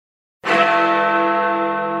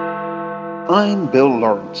I'm Bill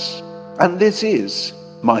Lawrence, and this is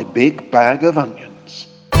My Big Bag of Onions.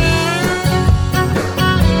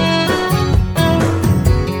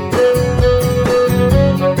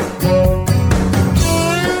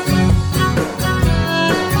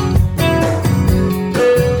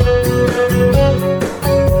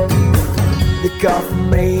 The car from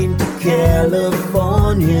Maine to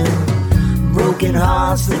California, broken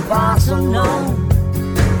hearts that pass unknown.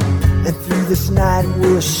 And through this night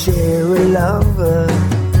we'll share a lover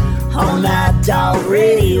on that dog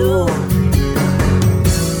radio.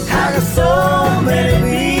 How can so many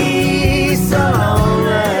be so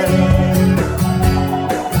lonely?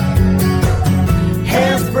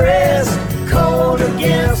 Hands pressed cold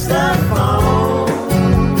against the phone.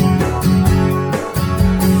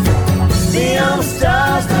 The young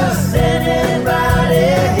stars are standing right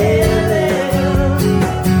ahead.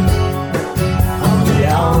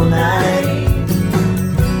 All night,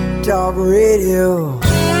 dog radio.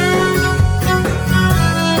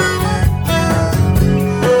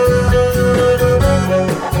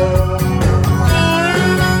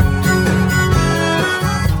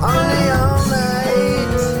 Only all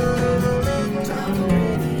night, dog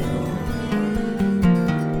radio.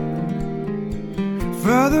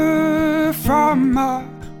 Further from my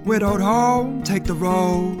widowed home, take the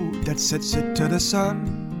road that sets it to the sun.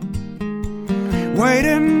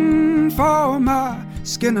 Waiting for my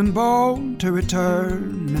skin and bone to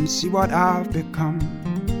return and see what I've become.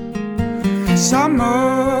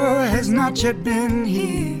 Summer has not yet been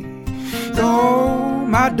here, though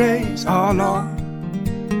my days are long.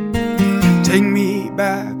 Take me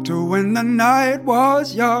back to when the night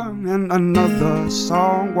was young and another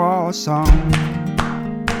song was sung.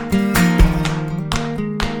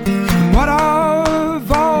 What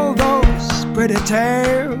of all those pretty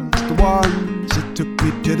tales, the ones that took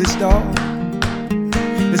me to the store?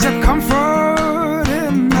 Is there comfort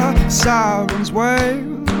in the siren's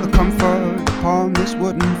wail, a comfort upon this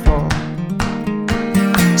wooden floor?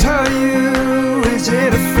 Tell you, is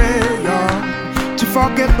it a failure to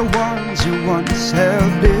forget the ones you once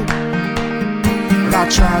held dear? But I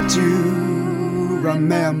try to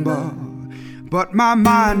remember, but my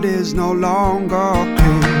mind is no longer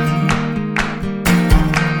clear.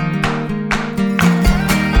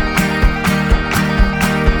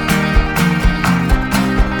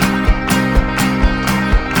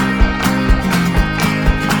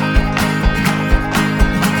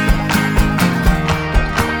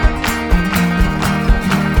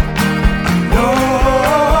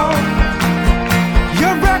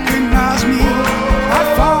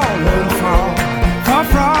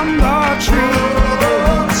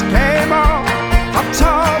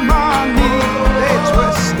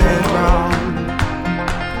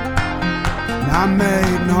 I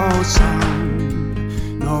made no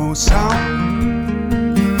sound.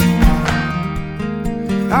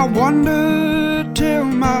 I wondered till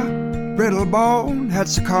my brittle bone had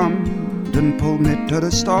succumbed and pulled me to the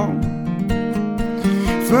stone.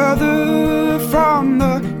 Further from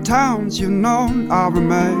the towns you've known, I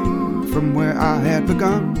remain from where I had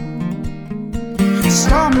begun.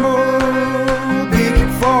 Stumbled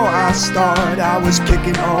before I started, I was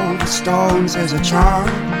kicking over stones as a child.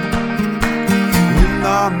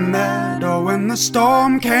 The meadow when the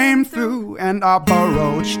storm came through, and I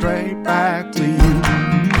burrowed straight back to you.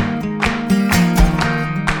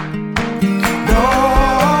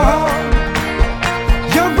 Oh,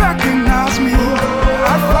 you recognize me,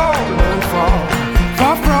 I've fallen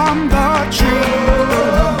far from the tree. The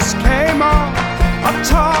roots came up, I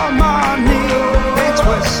tore my knee, they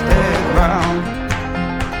twisted round.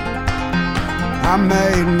 I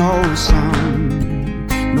made no sound.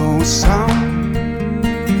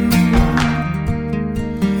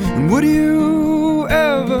 Would you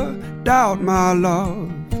ever doubt my love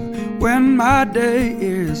when my day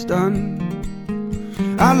is done?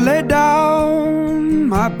 I lay down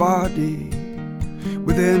my body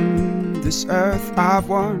within this earth I've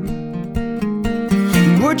won.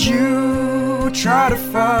 Would you try to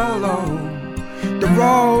follow the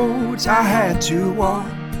roads I had to walk?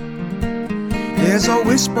 There's a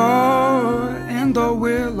whisper in the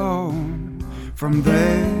willow, from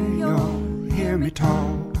there you'll hear me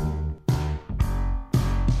talk.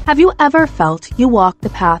 Have you ever felt you walk the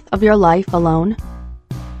path of your life alone?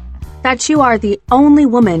 That you are the only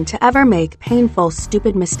woman to ever make painful,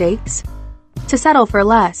 stupid mistakes? To settle for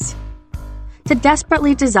less? To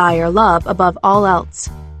desperately desire love above all else?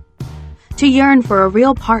 To yearn for a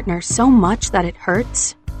real partner so much that it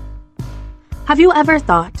hurts? Have you ever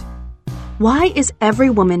thought, why is every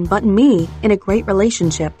woman but me in a great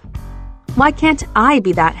relationship? Why can't I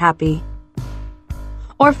be that happy?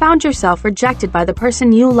 Or found yourself rejected by the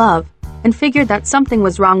person you love and figured that something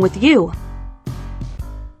was wrong with you?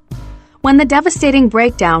 When the devastating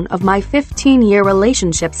breakdown of my 15-year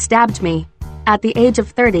relationship stabbed me, at the age of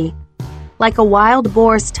 30, like a wild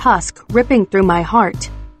boar's tusk ripping through my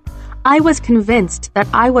heart, I was convinced that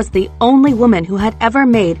I was the only woman who had ever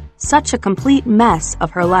made such a complete mess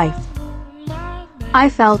of her life. I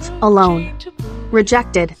felt alone,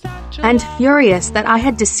 rejected, and furious that I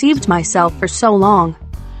had deceived myself for so long,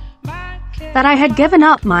 that I had given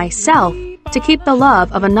up myself to keep the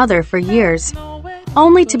love of another for years,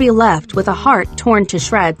 only to be left with a heart torn to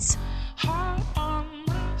shreds.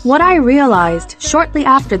 What I realized shortly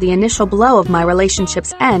after the initial blow of my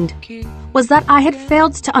relationship's end was that I had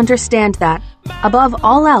failed to understand that, above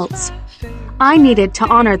all else, I needed to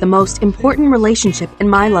honor the most important relationship in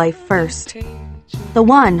my life first, the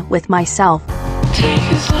one with myself. Take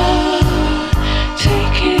it slow,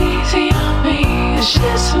 take it easy on me.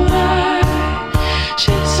 She's so light,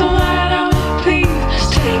 she's so light on me, please.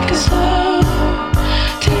 Take it slow,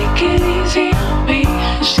 take it easy on me.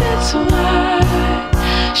 She's so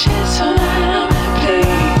light, she's so light on me,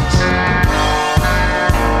 please.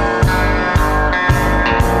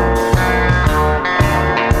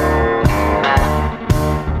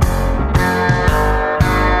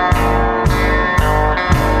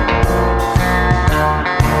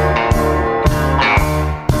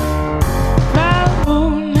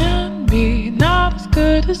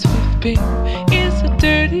 As we've been, is the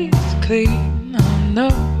dirtiest clean, oh no.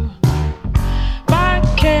 My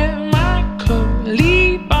care, my code,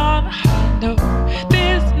 leave on a high note.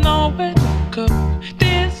 There's nowhere to go,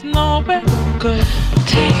 there's nowhere to go.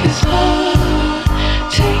 Take it slow,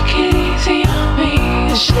 take it easy on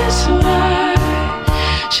me. She's so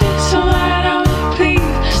light, she's so light on me,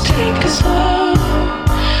 please. Take it slow,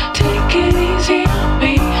 take it easy on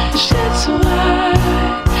me. She's so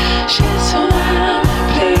light, she's so light on me.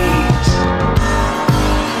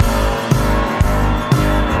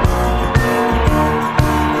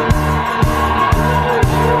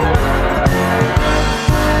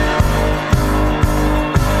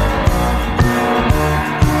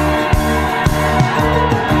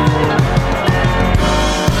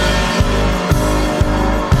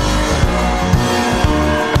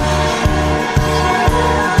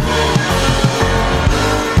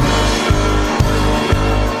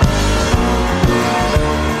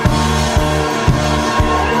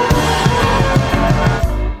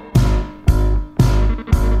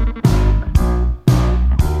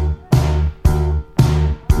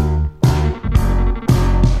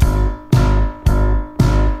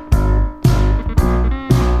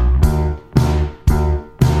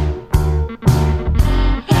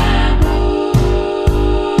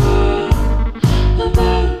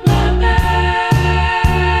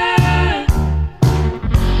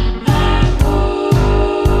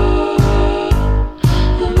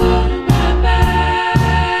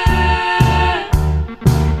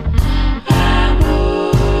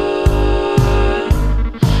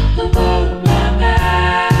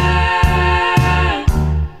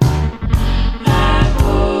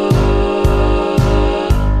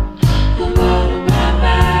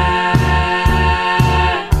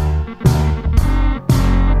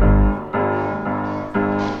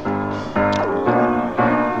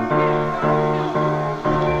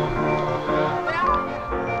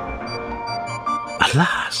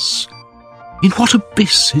 Alas, in what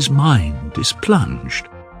abyss his mind is plunged,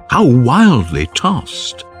 how wildly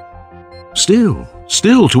tossed!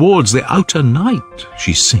 Still towards the outer night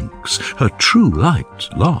she sinks, her true light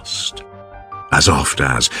lost. As oft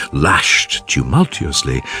as, lashed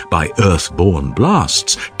tumultuously by earth-born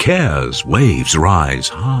blasts, care's waves rise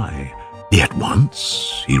high, yet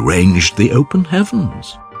once he ranged the open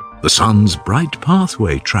heavens, the sun's bright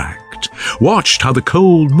pathway tracked, watched how the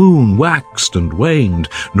cold moon waxed and waned,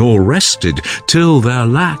 nor rested till there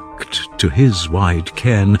lacked to his wide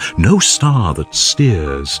ken no star that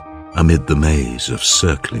steers amid the maze of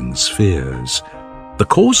circling spheres. The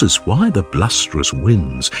causes why the blusterous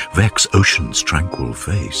winds vex ocean's tranquil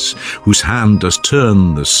face, whose hand does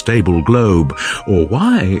turn the stable globe, or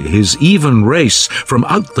why his even race from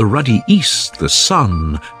out the ruddy east the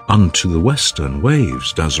sun unto the western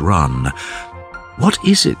waves does run. What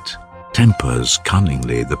is it tempers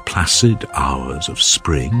cunningly the placid hours of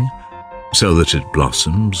spring, so that it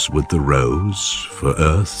blossoms with the rose for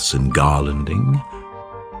earth's engarlanding?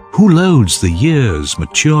 Who loads the year's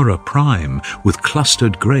maturer prime with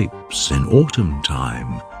clustered grapes in autumn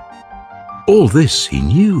time? All this he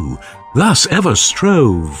knew, thus ever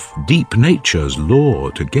strove deep nature's law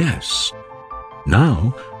to guess.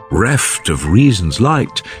 Now, reft of reason's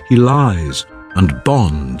light, he lies, and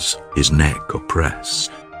bonds his neck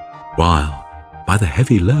oppressed, while, by the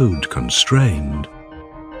heavy load constrained,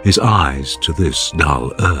 his eyes to this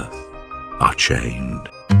dull earth are chained.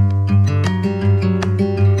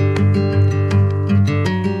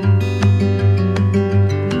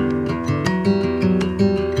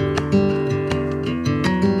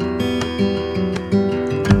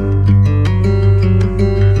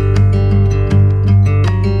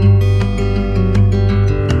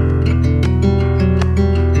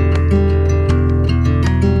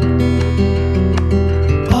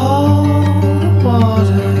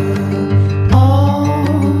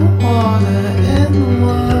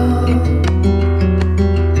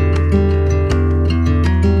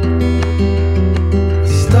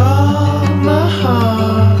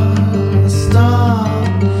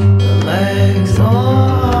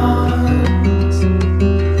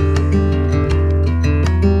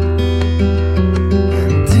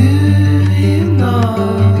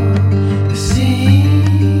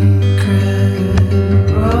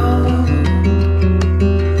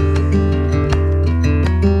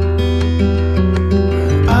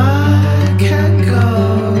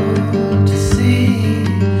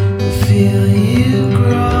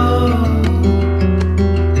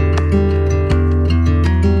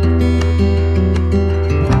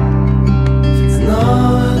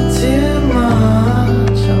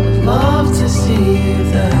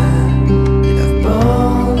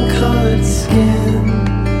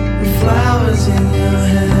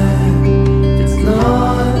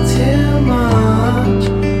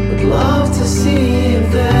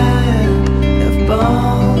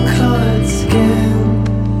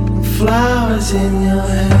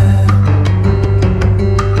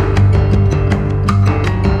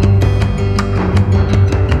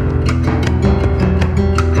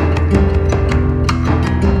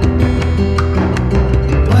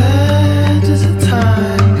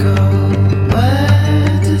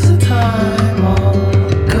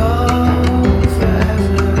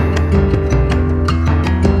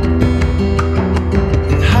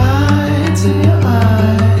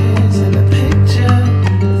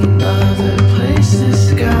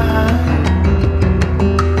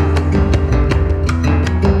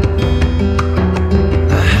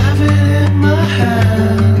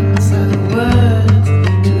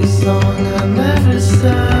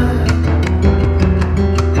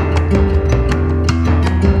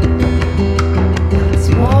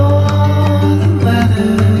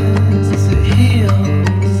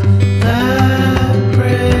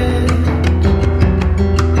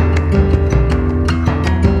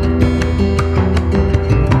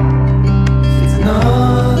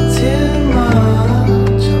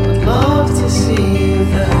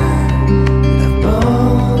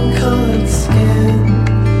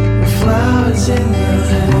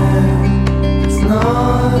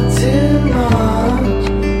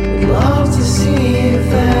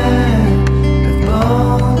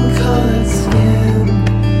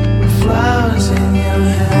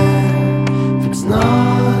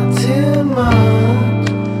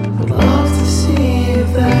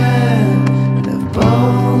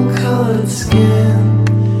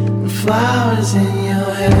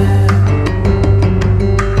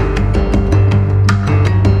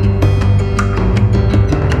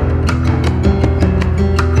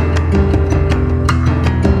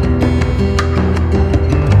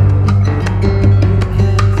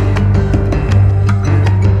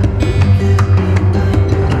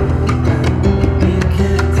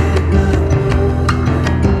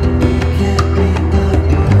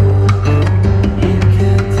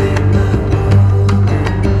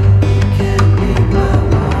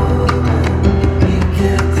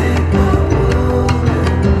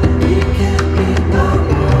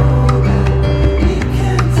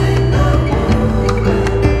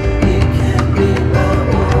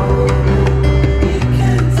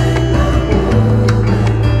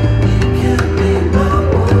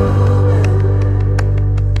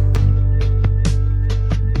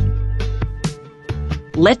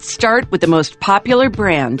 Let's start with the most popular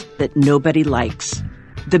brand that nobody likes.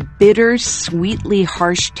 The bitter, sweetly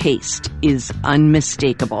harsh taste is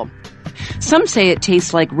unmistakable. Some say it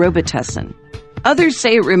tastes like Robitussin. Others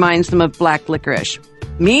say it reminds them of black licorice.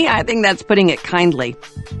 Me, I think that's putting it kindly.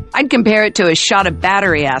 I'd compare it to a shot of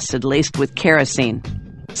battery acid laced with kerosene.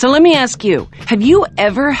 So let me ask you, have you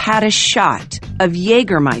ever had a shot of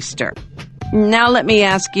Jägermeister? Now let me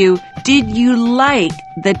ask you, did you like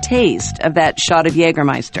the taste of that shot of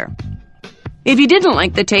Jägermeister? If you didn't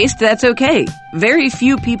like the taste, that's okay. Very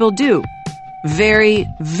few people do. Very,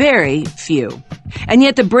 very few. And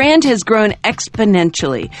yet the brand has grown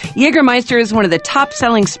exponentially. Jägermeister is one of the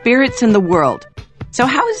top-selling spirits in the world. So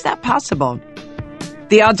how is that possible?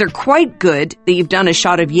 The odds are quite good that you've done a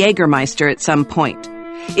shot of Jägermeister at some point.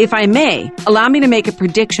 If I may, allow me to make a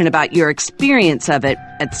prediction about your experience of it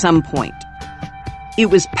at some point.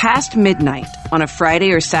 It was past midnight on a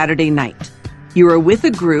Friday or Saturday night. You were with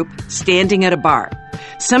a group standing at a bar.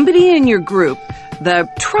 Somebody in your group, the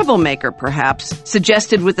troublemaker perhaps,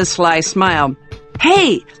 suggested with a sly smile,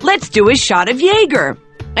 "Hey, let's do a shot of Jaeger."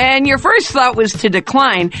 And your first thought was to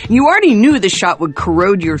decline. You already knew the shot would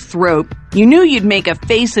corrode your throat. You knew you'd make a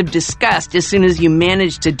face of disgust as soon as you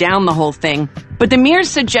managed to down the whole thing. But the mere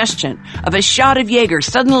suggestion of a shot of Jaeger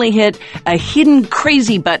suddenly hit a hidden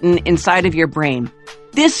crazy button inside of your brain.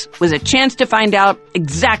 This was a chance to find out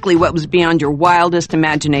exactly what was beyond your wildest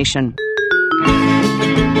imagination.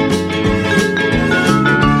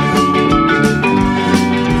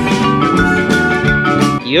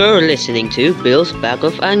 You're listening to Bill's Bag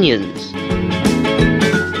of Onions.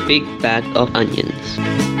 Big bag of onions.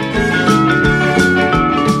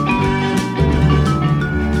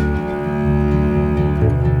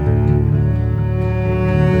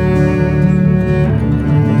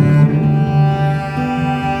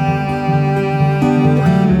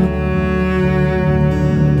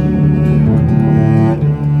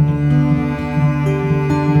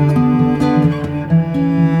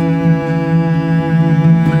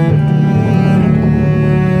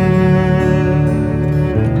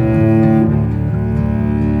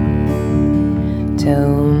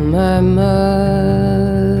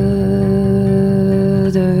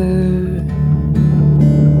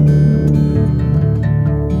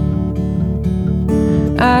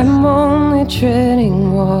 I'm only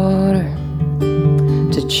treading water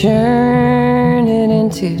to churn it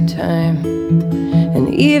into time.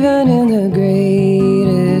 And even in the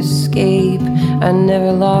great escape, I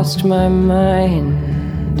never lost my mind.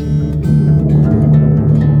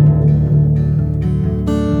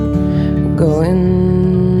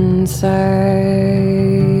 Going sideways,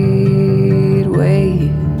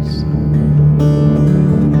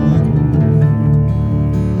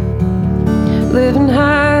 living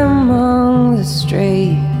high among the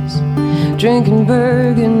strays, drinking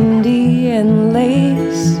burgundy and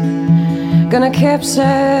lace. Gonna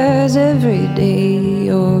capsize every day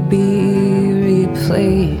or be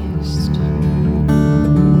replaced.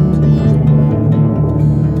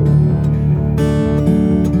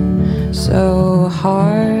 So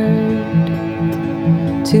hard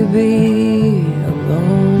to be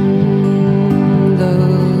alone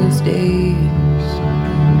those days.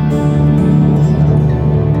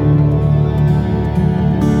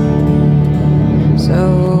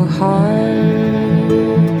 So hard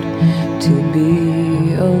to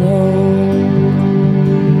be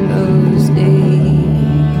alone those days.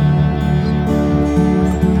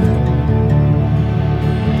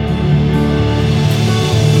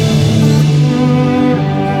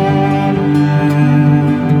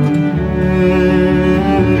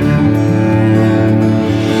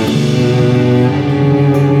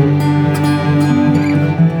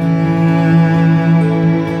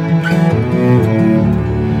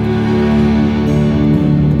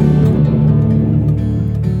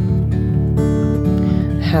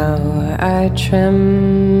 How I tremble,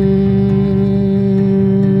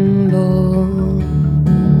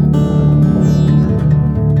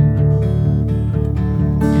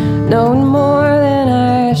 knowing more than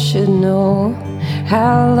I should know,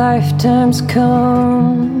 how lifetimes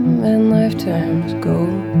come and lifetimes go.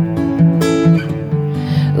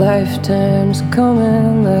 Lifetimes come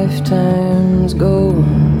and lifetimes go.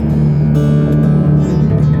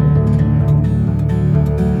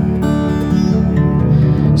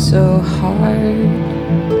 So hard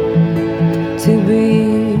to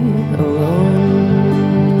be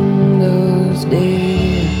alone those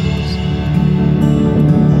days.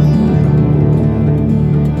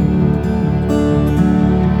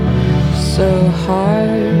 So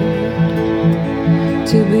hard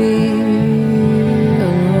to be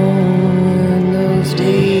alone those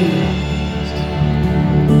days.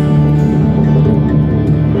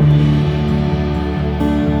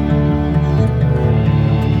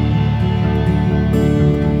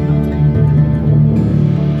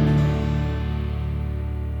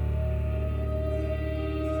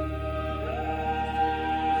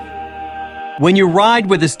 When you ride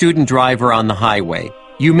with a student driver on the highway,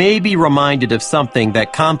 you may be reminded of something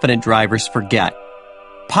that confident drivers forget.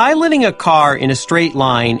 Piloting a car in a straight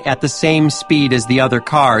line at the same speed as the other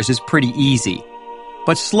cars is pretty easy.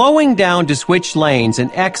 But slowing down to switch lanes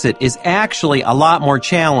and exit is actually a lot more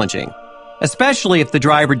challenging. especially if the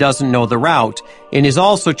driver doesn't know the route and is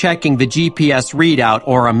also checking the GPS readout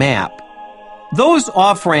or a map. Those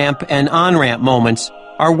off-ramp and on-ramp moments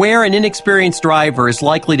are where an inexperienced driver is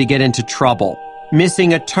likely to get into trouble,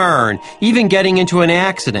 missing a turn, even getting into an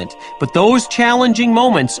accident. But those challenging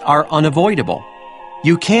moments are unavoidable.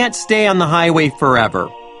 You can't stay on the highway forever.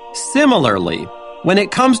 Similarly, when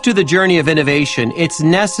it comes to the journey of innovation, it's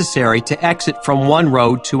necessary to exit from one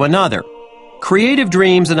road to another. Creative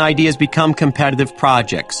dreams and ideas become competitive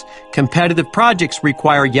projects. Competitive projects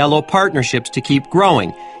require yellow partnerships to keep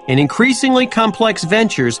growing, and increasingly complex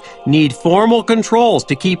ventures need formal controls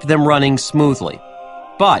to keep them running smoothly.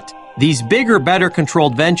 But these bigger, better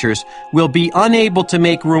controlled ventures will be unable to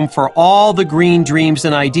make room for all the green dreams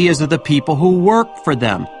and ideas of the people who work for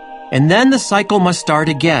them. And then the cycle must start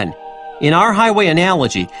again. In our highway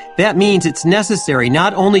analogy, that means it's necessary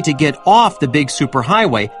not only to get off the big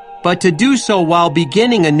superhighway, but to do so while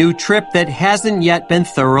beginning a new trip that hasn't yet been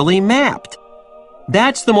thoroughly mapped.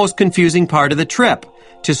 That's the most confusing part of the trip,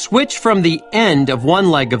 to switch from the end of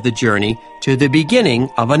one leg of the journey to the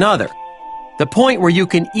beginning of another. The point where you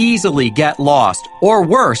can easily get lost, or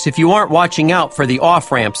worse if you aren't watching out for the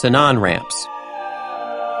off-ramps and on-ramps.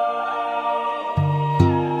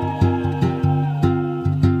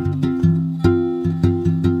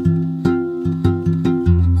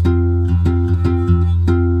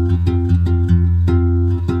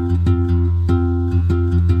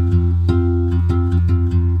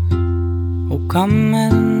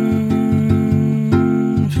 Coming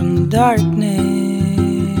from the darkness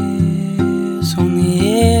on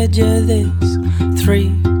the edge of this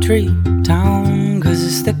 3-tree town, 'cause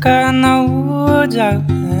it's thicker in the woods out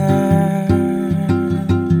there,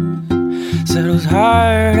 settles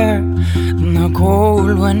harder than the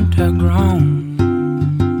cold winter ground.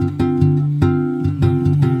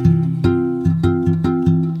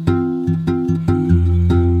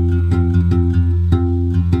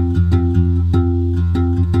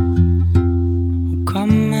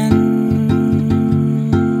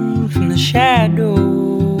 Shadows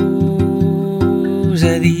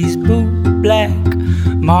of these boot black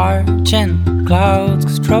marching clouds,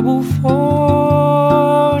 'cause trouble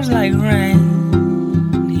falls like rain.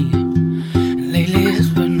 Yeah. Lately it's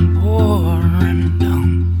been pouring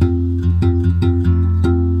down.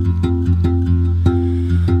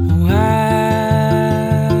 Oh,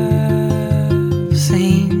 I've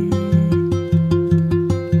seen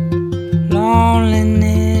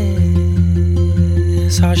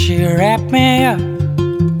loneliness, how she wrapped me up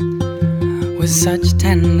with such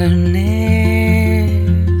tenderness.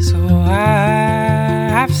 Oh,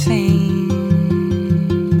 I've seen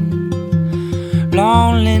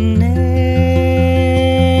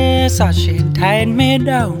loneliness, how she tied me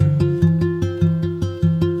down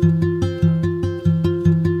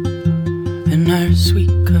in her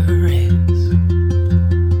sweet caress.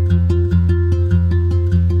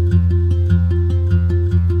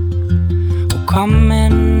 Oh,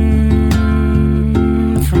 coming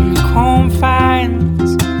from the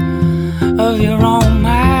confines of your own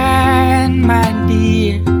mind, my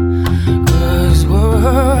dear, 'cause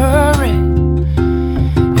worry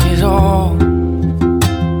is all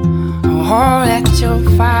that you'll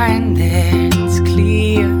find. That's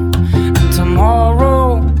clear, and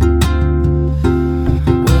tomorrow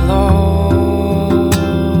will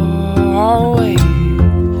always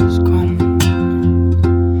come,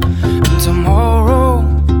 and tomorrow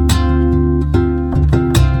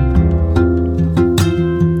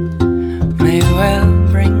may well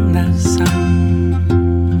bring the sun.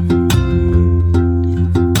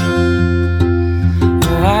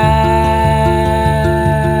 Oh,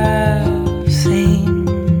 I've seen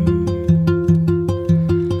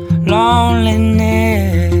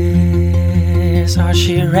loneliness, how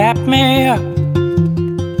she wrapped me up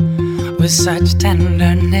with such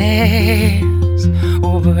tenderness.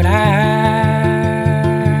 Oh, but I've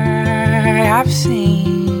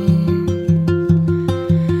seen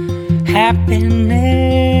happiness,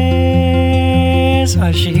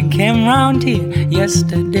 how she came round here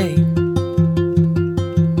yesterday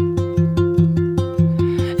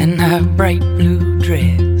in her bright blue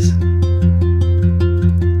dress,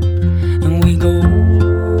 and we go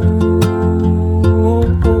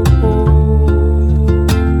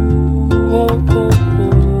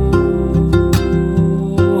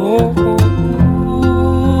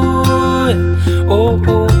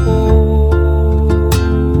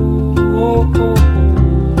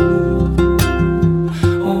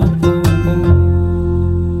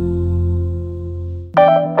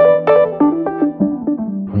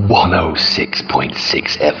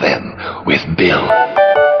FM with Bill.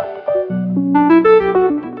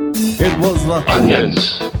 It was the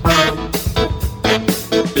onions.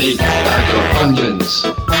 Big bag of onions.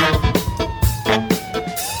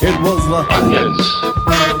 It was the onions.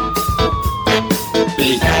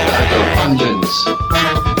 Big bag of onions.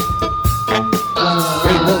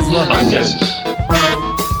 It was the onions.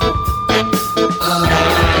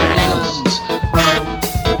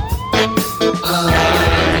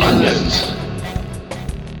 Onions.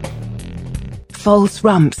 False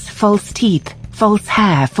rumps, false teeth, false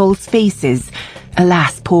hair, false faces.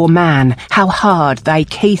 Alas, poor man, how hard thy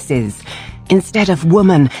case is. Instead of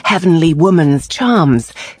woman, heavenly woman's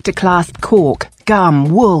charms, to clasp cork, gum,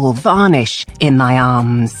 wool, varnish in thy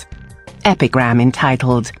arms. Epigram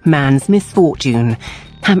entitled Man's Misfortune,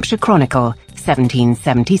 Hampshire Chronicle,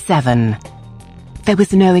 1777. There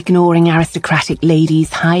was no ignoring aristocratic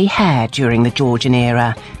ladies' high hair during the Georgian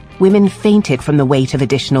era. Women fainted from the weight of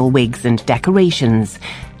additional wigs and decorations,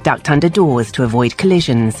 ducked under doors to avoid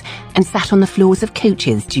collisions, and sat on the floors of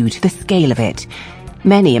coaches due to the scale of it.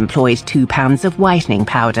 Many employed 2 pounds of whitening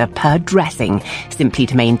powder per dressing, simply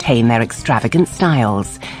to maintain their extravagant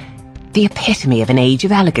styles. The epitome of an age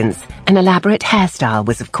of elegance, an elaborate hairstyle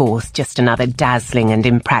was of course just another dazzling and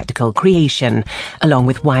impractical creation, along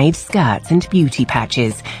with wide skirts and beauty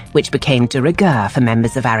patches, which became de rigueur for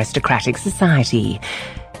members of aristocratic society.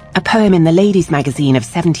 A poem in the Ladies' Magazine of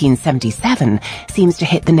 1777 seems to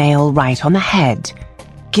hit the nail right on the head.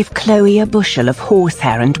 Give Chloe a bushel of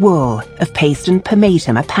horsehair and wool, of paste and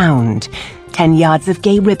pomatum a pound, 10 yards of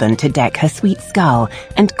gay ribbon to deck her sweet skull,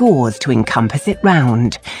 and gauze to encompass it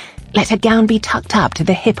round. Let her gown be tucked up to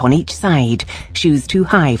the hip on each side, shoes too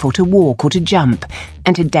high for to walk or to jump,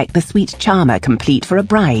 and to deck the sweet charmer complete for a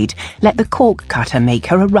bride, let the cork cutter make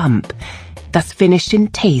her a rump. Thus finished in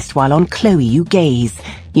taste while on Chloe you gaze,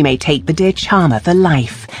 you may take the dear charmer for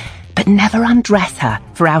life. But never undress her,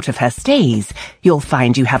 for out of her stays, you'll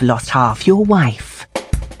find you have lost half your wife.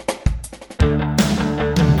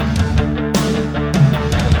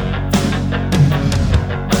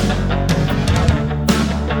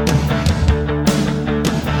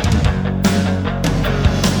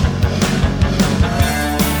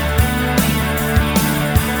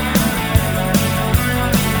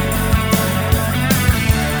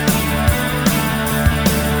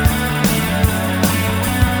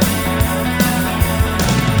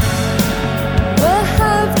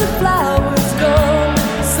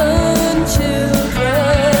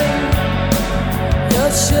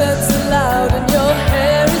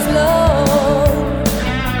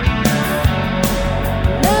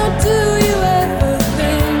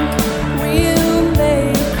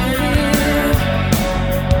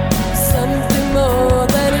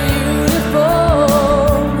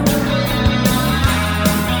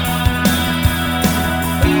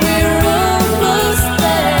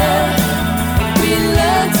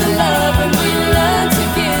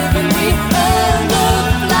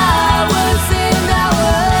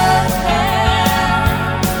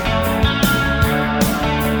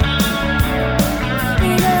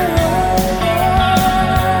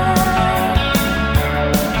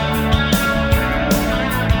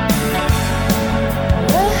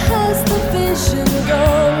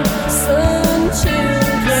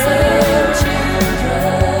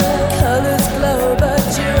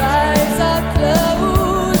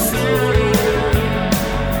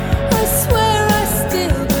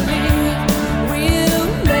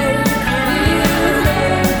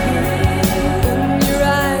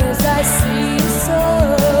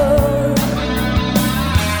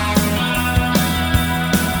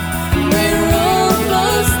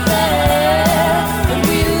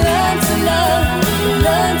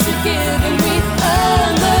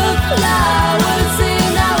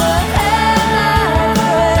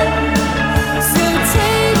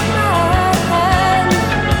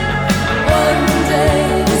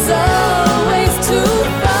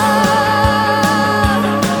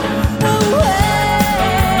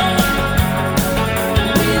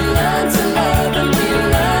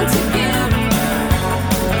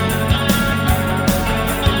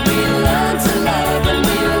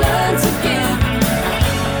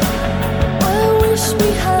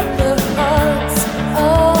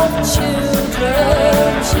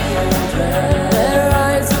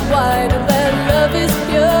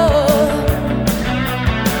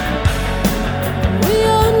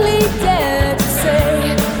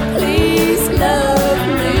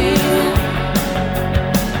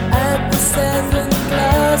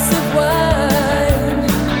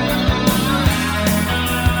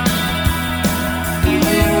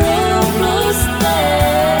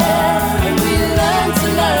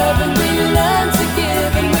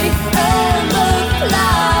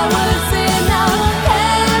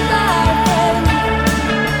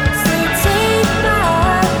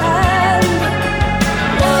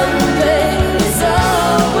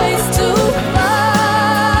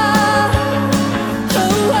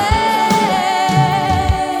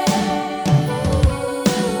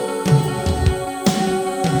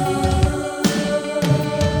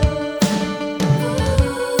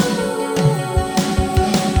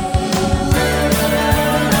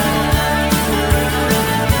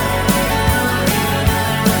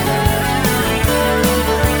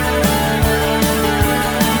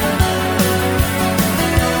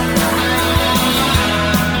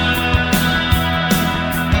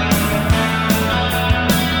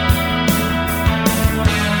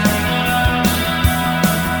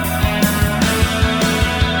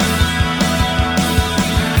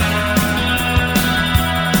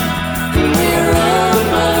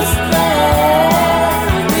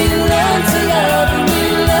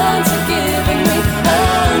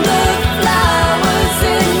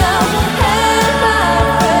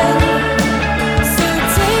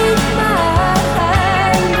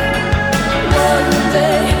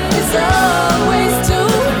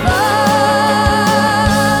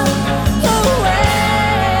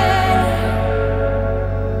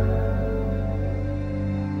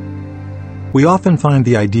 We often find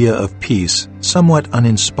the idea of peace somewhat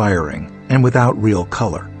uninspiring and without real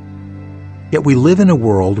color. Yet we live in a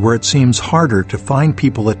world where it seems harder to find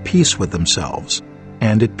people at peace with themselves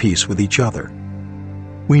and at peace with each other.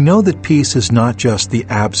 We know that peace is not just the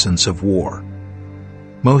absence of war.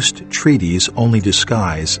 Most treaties only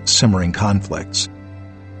disguise simmering conflicts.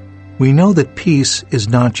 We know that peace is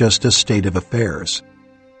not just a state of affairs.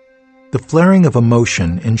 The flaring of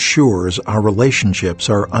emotion ensures our relationships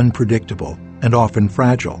are unpredictable and often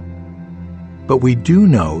fragile. But we do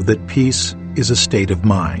know that peace is a state of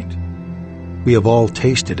mind. We have all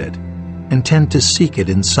tasted it and tend to seek it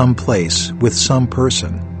in some place with some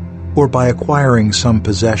person or by acquiring some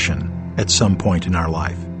possession at some point in our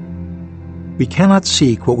life. We cannot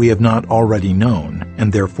seek what we have not already known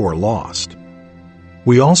and therefore lost.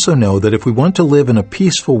 We also know that if we want to live in a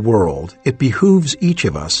peaceful world, it behooves each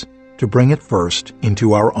of us to bring it first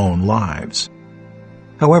into our own lives.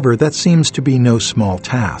 However, that seems to be no small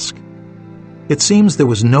task. It seems there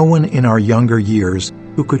was no one in our younger years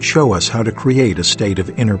who could show us how to create a state of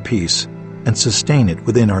inner peace and sustain it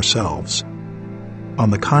within ourselves. On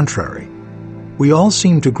the contrary, we all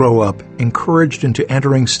seem to grow up encouraged into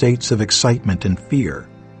entering states of excitement and fear,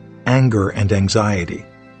 anger and anxiety,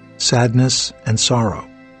 sadness and sorrow.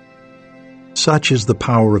 Such is the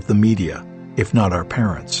power of the media, if not our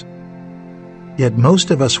parents. Yet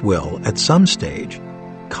most of us will, at some stage,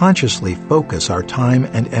 consciously focus our time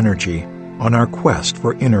and energy on our quest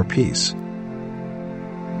for inner peace.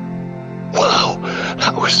 Wow,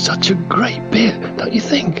 that was such a great bit, don't you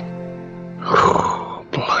think?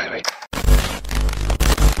 Blimey.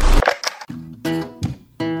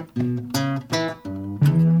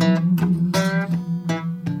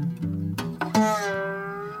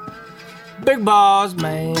 Big boss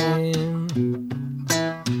man,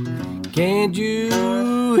 can't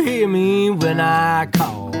you hear me when I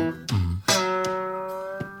call?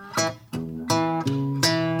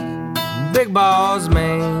 Big boss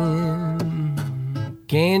man,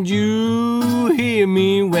 can't you hear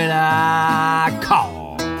me when I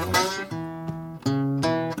call?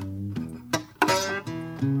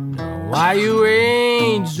 Why you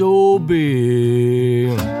ain't so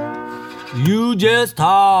big? You just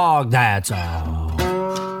talk, that's all.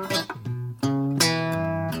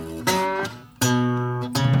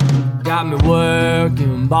 Got me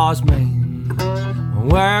working, boss man,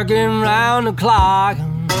 working round the clock.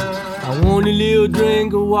 I want a little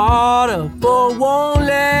drink of water, but won't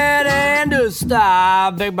let Anders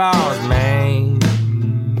stop, big boss man.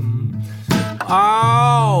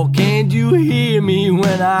 Oh, can't you hear me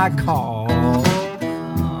when I call?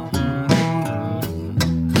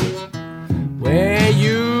 Well,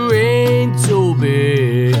 you ain't so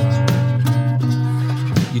big.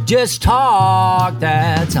 You just talk,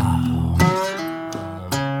 that's all.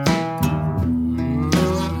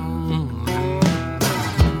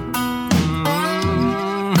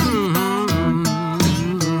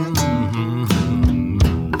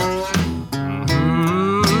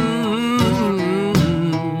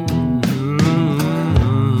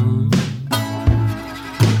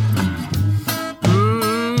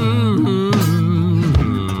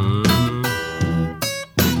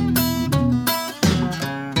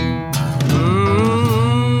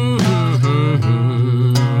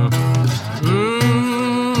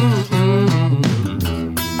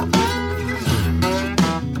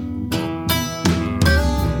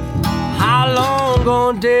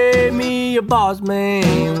 Boss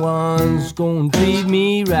man, one's gonna treat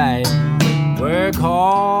me right. Work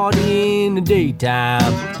hard in the daytime,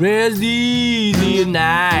 rest easy at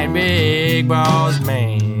night, big boss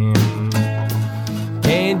man.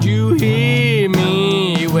 Can't you hear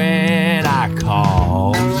me when I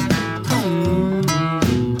call?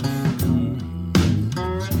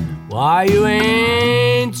 Why you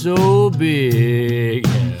ain't so big?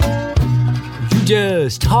 You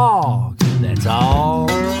just talk, that's all.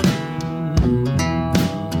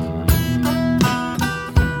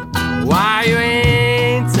 Why you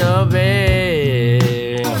ain't so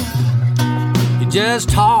big? You just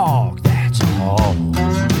talk, that's all.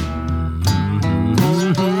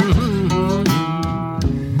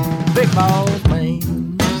 Big boss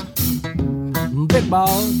man, big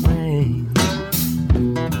boss man,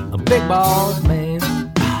 a big boss man,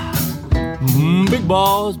 big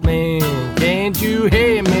boss man. Can't you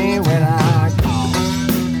hear me when I call?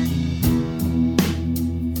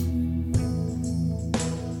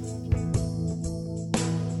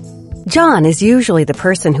 John is usually the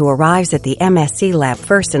person who arrives at the MSc lab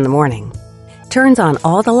first in the morning, turns on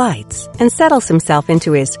all the lights, and settles himself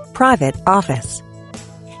into his private office.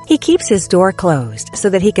 He keeps his door closed so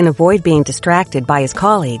that he can avoid being distracted by his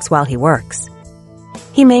colleagues while he works.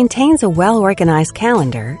 He maintains a well-organized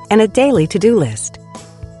calendar and a daily to-do list.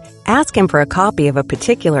 Ask him for a copy of a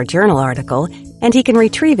particular journal article, and he can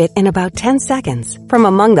retrieve it in about 10 seconds from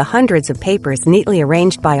among the hundreds of papers neatly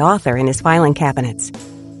arranged by author in his filing cabinets.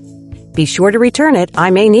 "Be sure to return it, I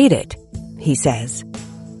may need it," he says.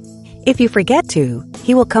 If you forget to,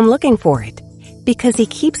 he will come looking for it, because he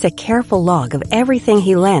keeps a careful log of everything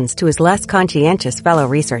he lends to his less conscientious fellow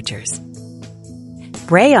researchers.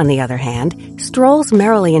 Ray, on the other hand, strolls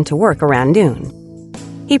merrily into work around noon.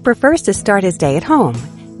 He prefers to start his day at home,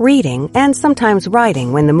 reading and sometimes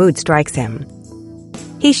writing when the mood strikes him.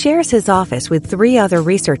 He shares his office with 3 other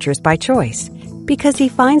researchers by choice because he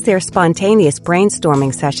finds their spontaneous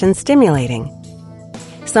brainstorming sessions stimulating.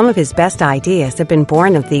 Some of his best ideas have been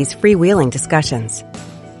born of these freewheeling discussions.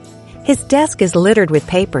 His desk is littered with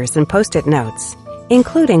papers and post-it notes,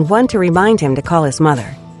 including one to remind him to call his mother.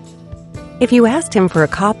 If you asked him for a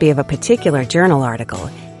copy of a particular journal article,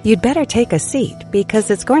 you'd better take a seat because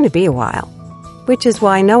it's going to be a while. Which is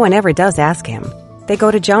why no one ever does ask him. They go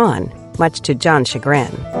to John, much to John's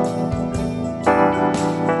chagrin.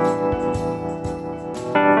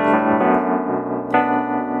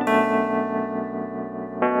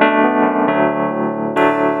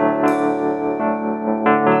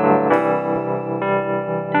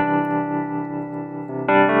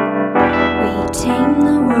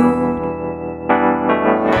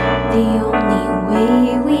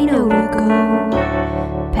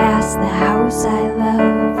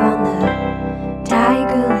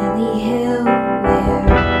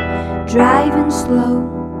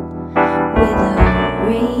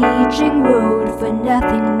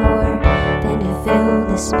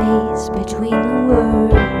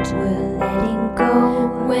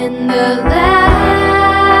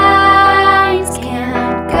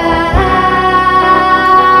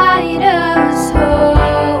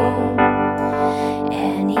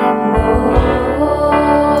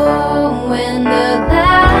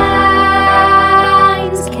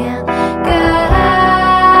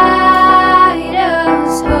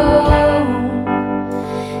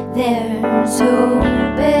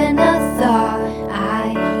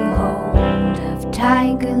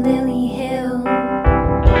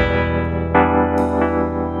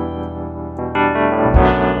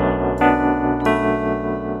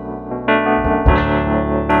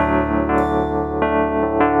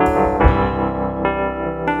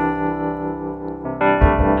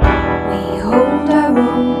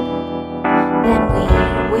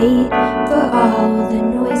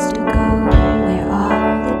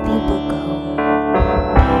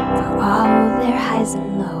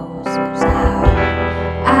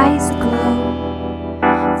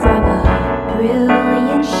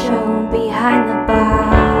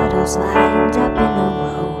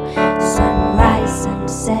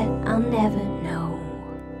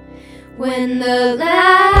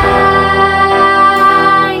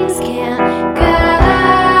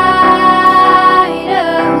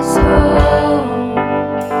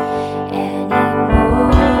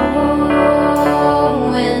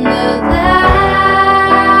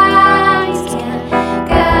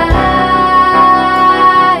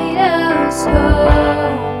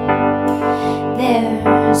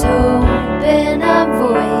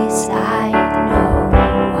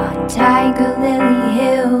 Tiger Lily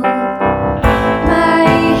Hill. My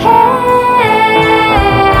head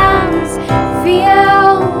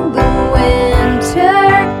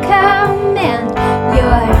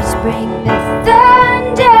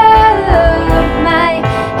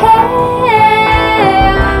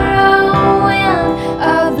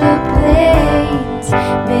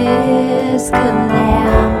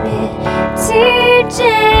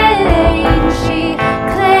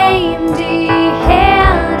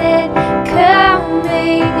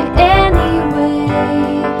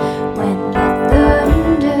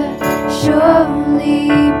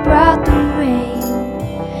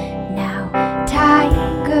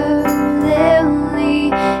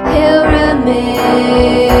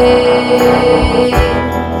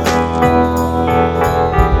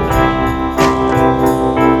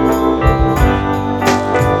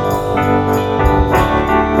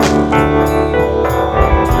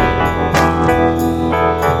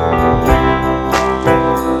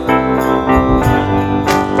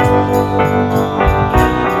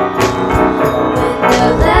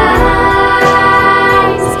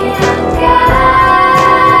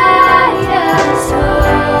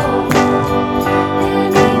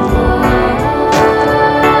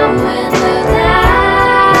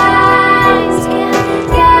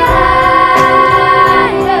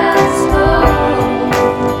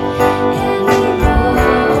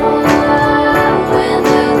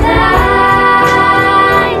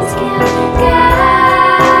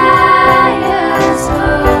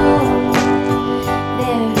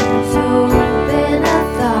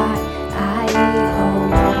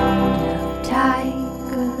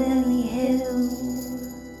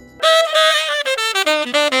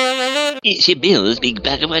It's your Bill's Big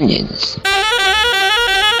Bag of Onions.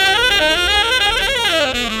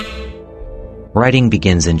 Writing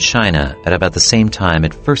begins in China at about the same time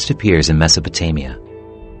it first appears in Mesopotamia.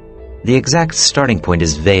 The exact starting point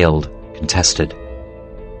is veiled, contested.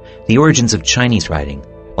 The origins of Chinese writing,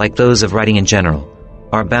 like those of writing in general,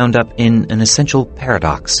 are bound up in an essential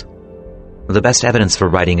paradox. The best evidence for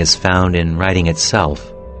writing is found in writing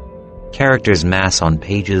itself. Characters mass on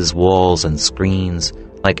pages, walls, and screens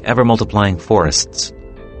like ever-multiplying forests,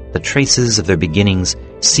 the traces of their beginnings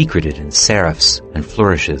secreted in serifs and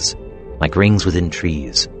flourishes, like rings within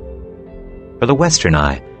trees. For the Western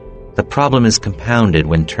eye, the problem is compounded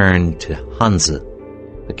when turned to Hanzi,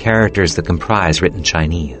 the characters that comprise written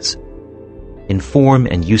Chinese. In form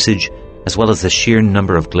and usage, as well as the sheer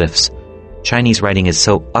number of glyphs, Chinese writing is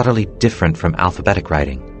so utterly different from alphabetic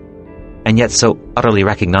writing, and yet so utterly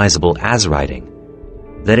recognizable as writing,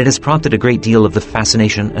 that it has prompted a great deal of the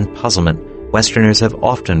fascination and puzzlement Westerners have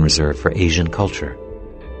often reserved for Asian culture.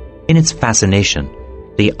 In its fascination,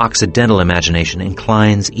 the Occidental imagination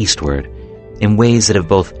inclines eastward in ways that have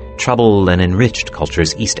both troubled and enriched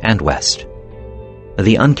cultures east and west.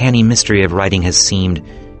 The uncanny mystery of writing has seemed,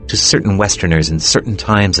 to certain Westerners in certain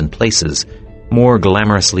times and places, more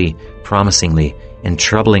glamorously, promisingly, and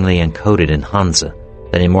troublingly encoded in Hanzi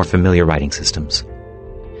than in more familiar writing systems.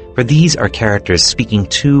 For these are characters speaking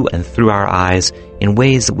to and through our eyes in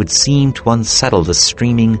ways that would seem to unsettle the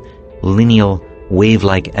streaming, lineal,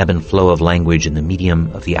 wave-like ebb and flow of language in the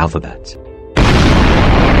medium of the alphabet.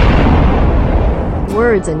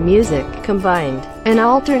 Words and music combined and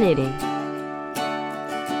alternating.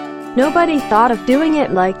 Nobody thought of doing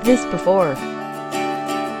it like this before.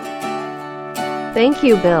 Thank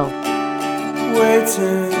you, Bill.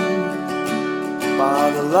 Waiting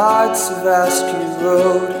by the lights of Askew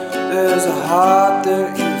Road, there's a heart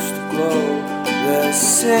that used to glow. They're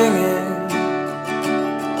singing,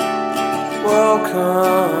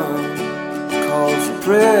 welcome, calls a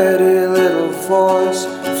pretty little voice,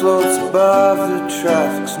 floats above the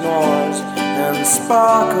traffic's noise and the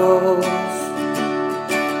sparkles.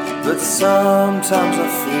 But sometimes I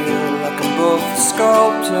feel like I'm both the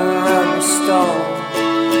sculptor and the stone,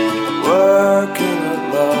 working at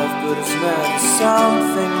love, but it's never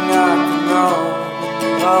something I can know.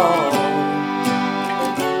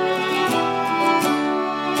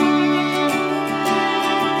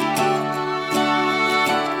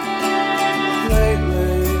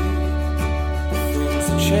 Lately, things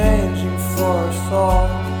are changing for us all.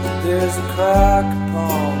 There's a crack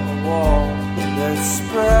upon the wall that's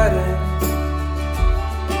spreading.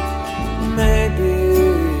 Maybe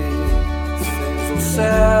things will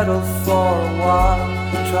settle for a while.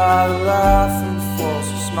 Try to laugh and force a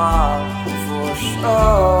smile for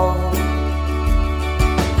sure.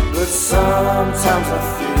 But sometimes I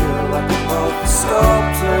feel like I'm both the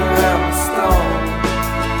sculptor and the stone,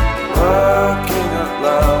 working at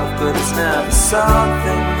love, but it's never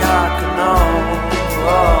something I can know.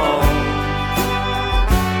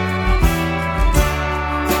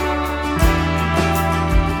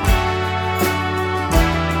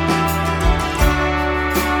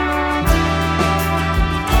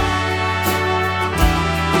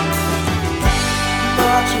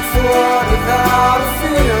 Without a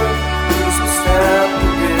fear, lose my step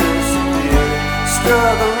and disappear.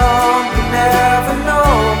 Struggle on, but never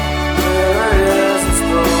know where it is I'm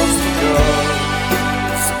supposed to go.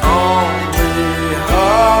 It's only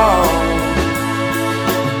home.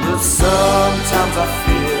 But sometimes I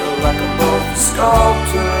feel like I'm both a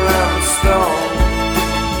sculptor and a stone,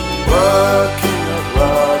 working at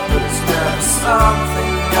love, but it's never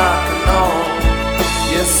something I can own.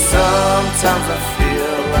 Yes, sometimes I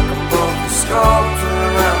feel like I'm both a sculptor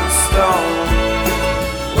and a stone,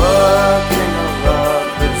 working on love,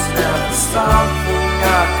 but it's never something I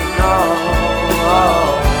can know.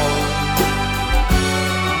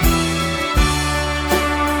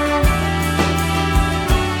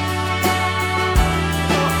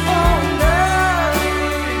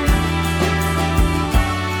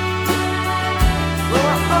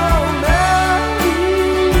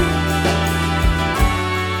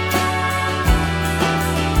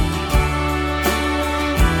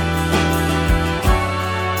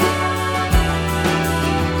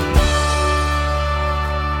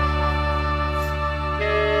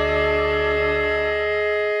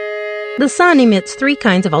 The sun emits three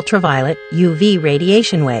kinds of ultraviolet UV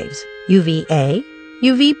radiation waves: UVA,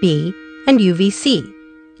 UVB, and UVC.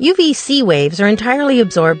 UVC waves are entirely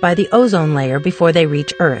absorbed by the ozone layer before they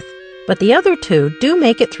reach Earth, but the other two do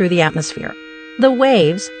make it through the atmosphere. The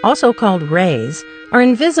waves, also called rays, are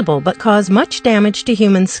invisible but cause much damage to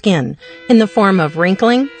human skin in the form of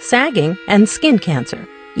wrinkling, sagging, and skin cancer.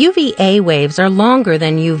 UVA waves are longer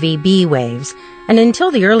than UVB waves, and until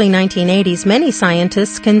the early 1980s, many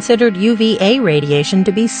scientists considered UVA radiation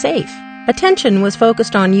to be safe. Attention was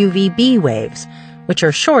focused on UVB waves, which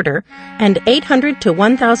are shorter and 800 to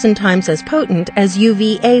 1,000 times as potent as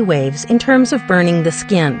UVA waves in terms of burning the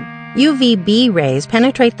skin. UVB rays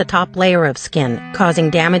penetrate the top layer of skin, causing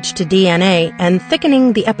damage to DNA and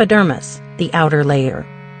thickening the epidermis, the outer layer.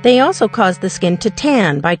 They also cause the skin to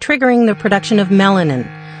tan by triggering the production of melanin,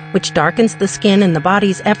 which darkens the skin in the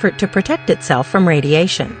body's effort to protect itself from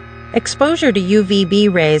radiation. Exposure to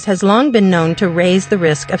UVB rays has long been known to raise the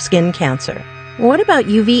risk of skin cancer. What about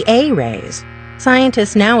UVA rays?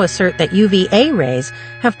 Scientists now assert that UVA rays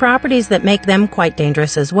have properties that make them quite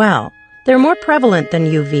dangerous as well. They're more prevalent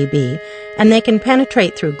than UVB, and they can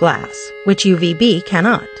penetrate through glass, which UVB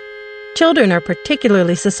cannot. Children are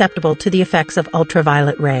particularly susceptible to the effects of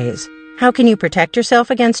ultraviolet rays. How can you protect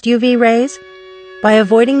yourself against UV rays? By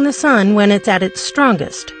avoiding the sun when it's at its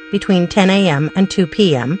strongest, between 10 a.m. and 2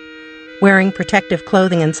 p.m., wearing protective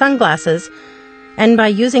clothing and sunglasses, and by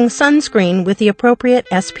using sunscreen with the appropriate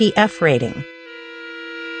SPF rating.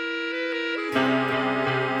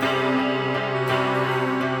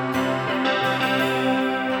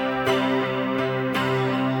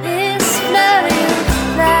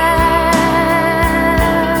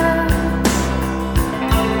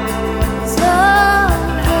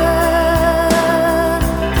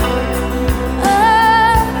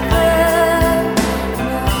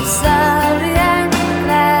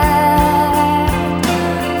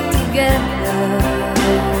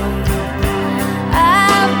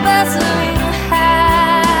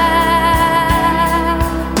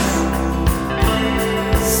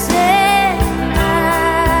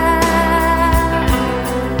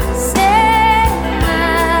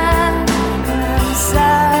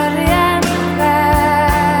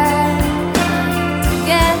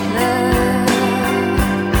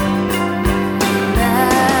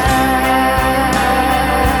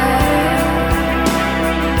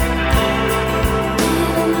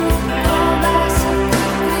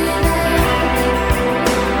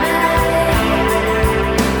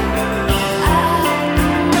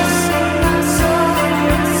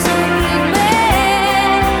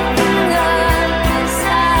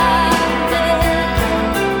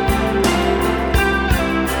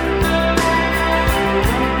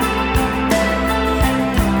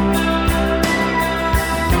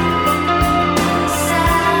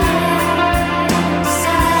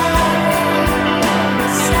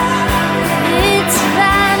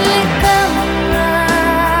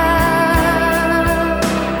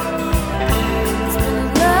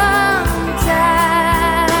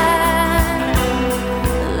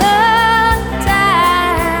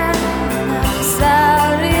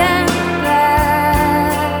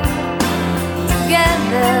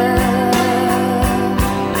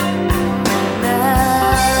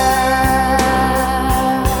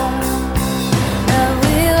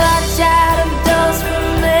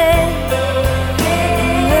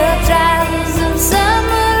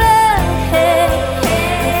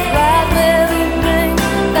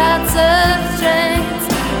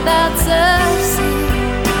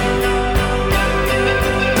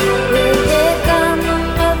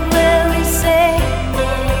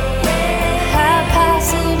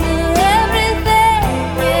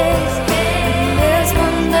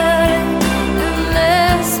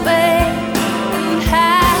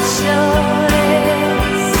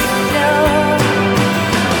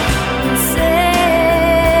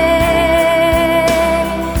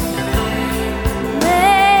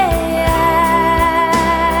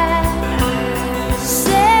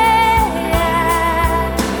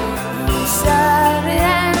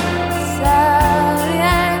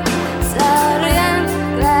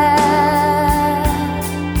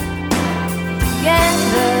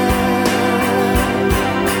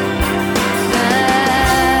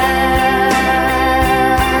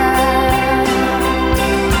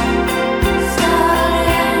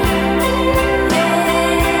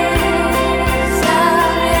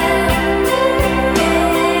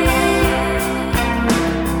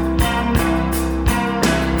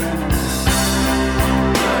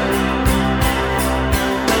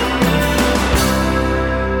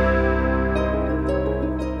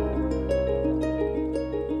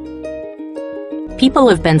 People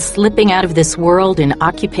have been slipping out of this world in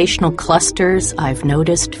occupational clusters, I've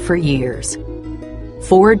noticed, for years.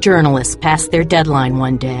 4 journalists passed their deadline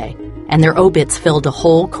one day, and their obits filled a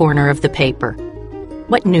whole corner of the paper.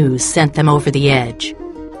 What news sent them over the edge?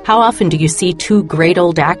 How often do you see two great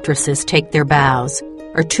old actresses take their bows,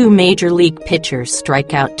 or two major league pitchers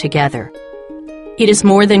strike out together? It is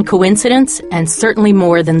more than coincidence, and certainly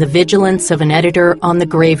more than the vigilance of an editor on the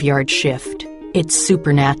graveyard shift. It's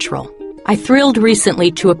supernatural. I thrilled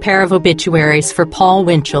recently to a pair of obituaries for Paul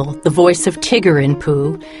Winchell, the voice of Tigger in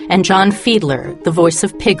Pooh, and John Fiedler, the voice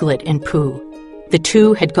of Piglet in Pooh. The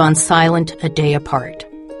two had gone silent a day apart.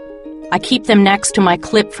 I keep them next to my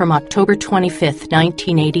clip from October 25th,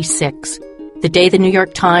 1986, the day the New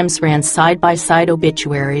York Times ran side-by-side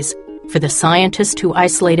obituaries for the scientist who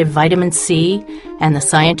isolated vitamin C and the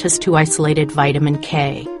scientist who isolated vitamin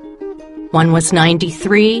K. One was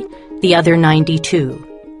 93, the other 92.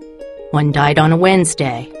 One died on a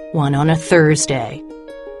Wednesday, one on a Thursday.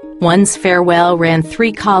 One's farewell ran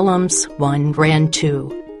 3 columns, one ran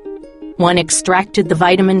 2. One extracted the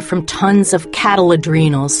vitamin from tons of cattle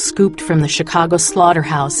adrenals scooped from the Chicago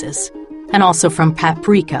slaughterhouses, and also from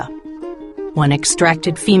paprika. One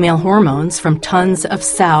extracted female hormones from tons of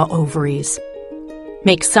sow ovaries.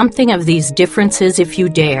 Make something of these differences if you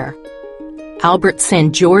dare. Albert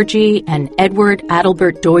Szent-Györgyi and Edward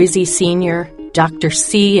Adalbert Doisy Sr., Dr.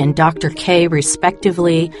 C and Dr. K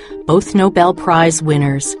respectively, both Nobel Prize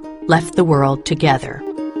winners, left the world together.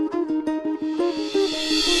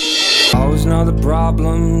 I was not the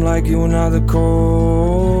problem, like you were not the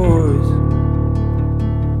cause.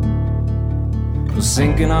 Was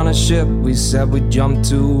sinking on a ship we said we'd jump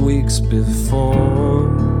 2 weeks before.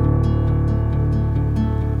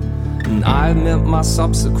 And I admit my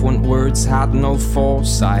subsequent words had no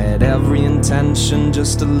force. I had every intention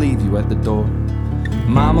just to leave you at the door.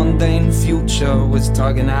 My mundane future was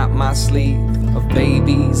tugging at my sleeve, of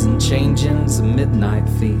babies and change-ins and midnight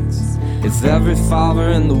feasts. If every father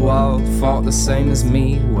in the world thought the same as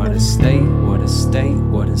me, what a state, what a state,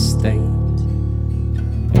 what a state.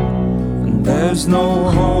 And there's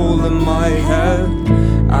no hole in my head,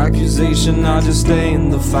 accusation I just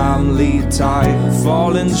ain't the family type.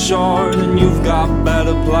 Falling short and you've got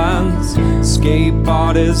better plans, escape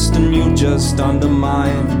artist and you just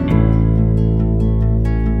undermine.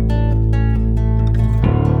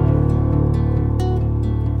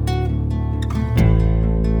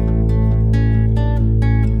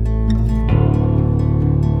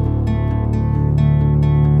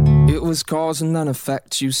 Was cause and then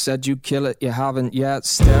effect. You said you'd kill it, you haven't yet.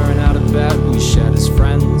 Staring at a bed we shared as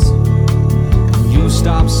friends. You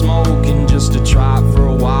stopped smoking just to try it for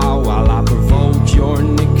a while I provoke your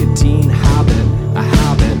nicotine habit. A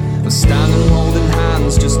habit of standing holding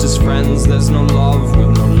hands just as friends. There's no love,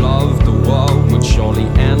 with no love the world would surely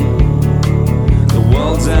end. The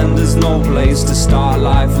world's end is no place to start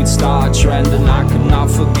life. We'd start a trend and I could not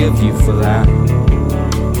forgive you for that.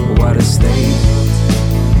 What a state,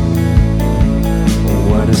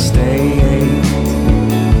 what a state,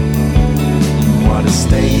 what a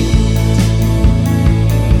state.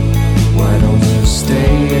 Why don't you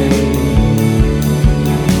stay?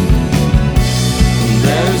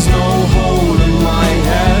 There's no hole in my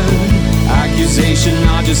head, accusation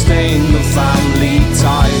I just ain't the family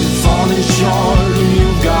type. Falling short and you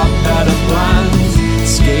got better plans,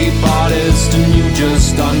 escape artist and you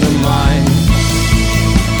just undermine.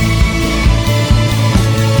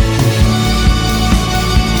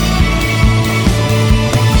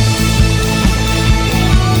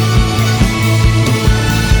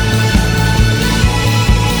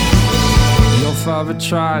 Father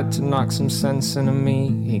tried to knock some sense into me.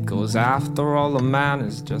 He goes, after all, a man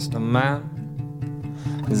is just a man.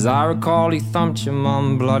 As I recall, he thumped your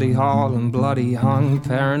mum bloody hall and bloody hung.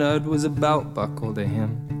 Parenthood was a belt buckle to him.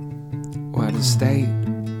 What a state.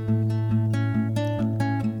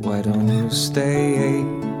 Why don't you stay?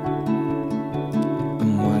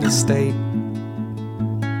 And what a state.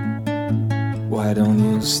 Why don't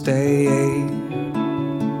you stay?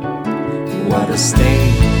 What a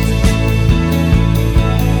state.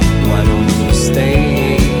 Why don't you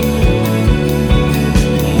stay?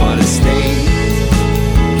 What a state.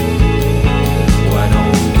 Why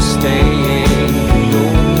don't you stay?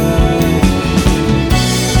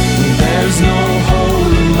 There's no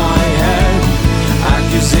hole in my head,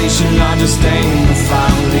 accusation I just ain't the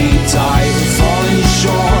family type. Falling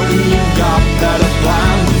short and you got better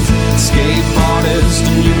plans, escape artist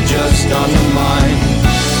and you just undermine.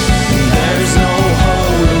 There's no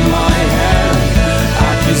hole in my head,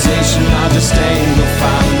 accusation I just ain't the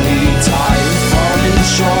family type. Falling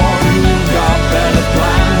short and you got better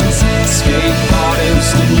plans, escape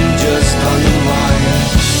artist and you just undermine.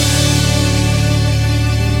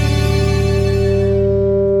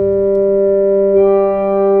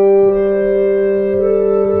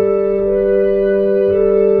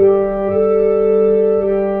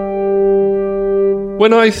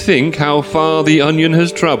 when I think how far the onion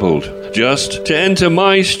has travelled. Just to enter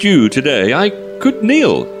my stew today, I could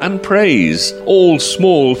kneel and praise all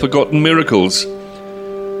small forgotten miracles.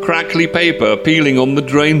 Crackly paper peeling on the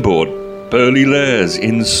drain board, pearly layers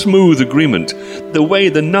in smooth agreement, the way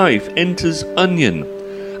the knife enters onion,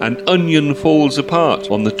 and onion falls apart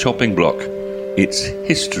on the chopping block, its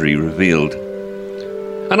history revealed.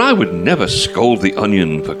 And I would never scold the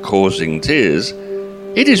onion for causing tears.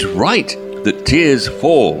 It is right that tears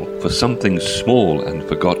fall for something small and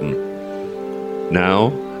forgotten.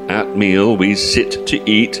 Now, at meal we sit to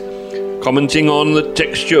eat, commenting on the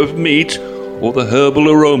texture of meat or the herbal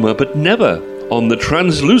aroma, but never on the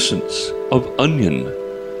translucence of onion,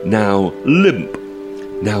 now limp,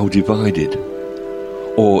 now divided,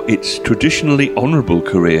 or its traditionally honourable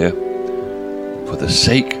career, for the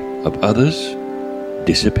sake of others,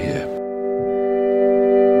 disappear.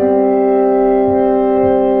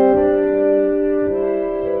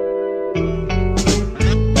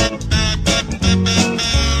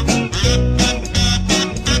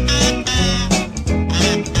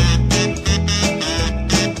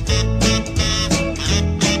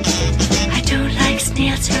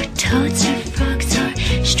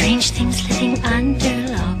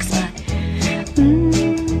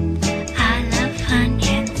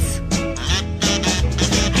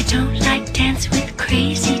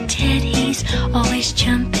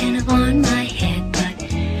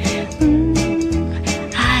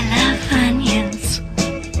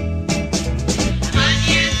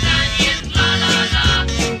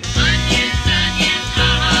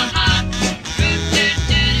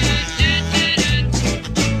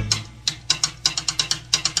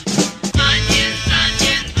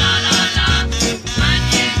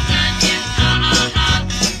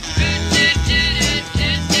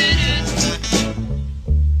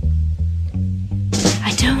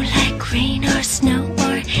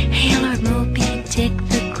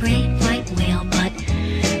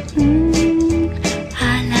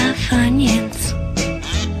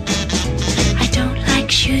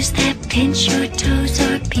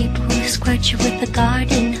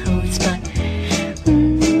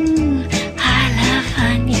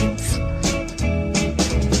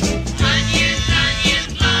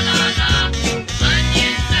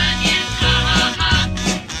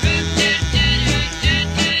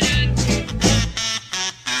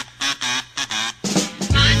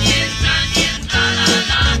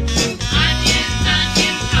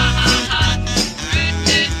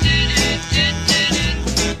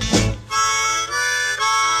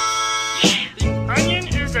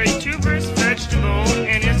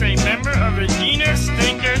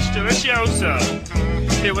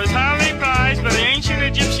 It was highly prized by the ancient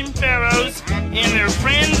Egyptian pharaohs and their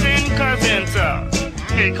friends and cousins.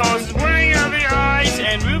 It causes blurring of the eyes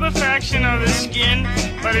and rubefaction of the skin,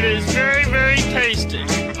 but it is very, very tasty.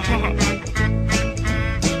 Turn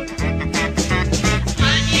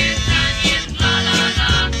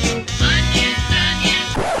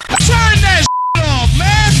that off,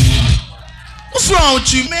 man! What's wrong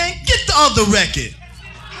with you, man? Get the other record.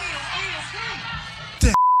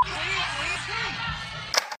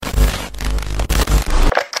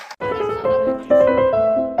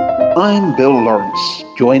 I'm Bill Lawrence.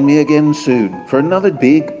 Join me again soon for another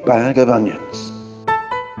big bag of onions.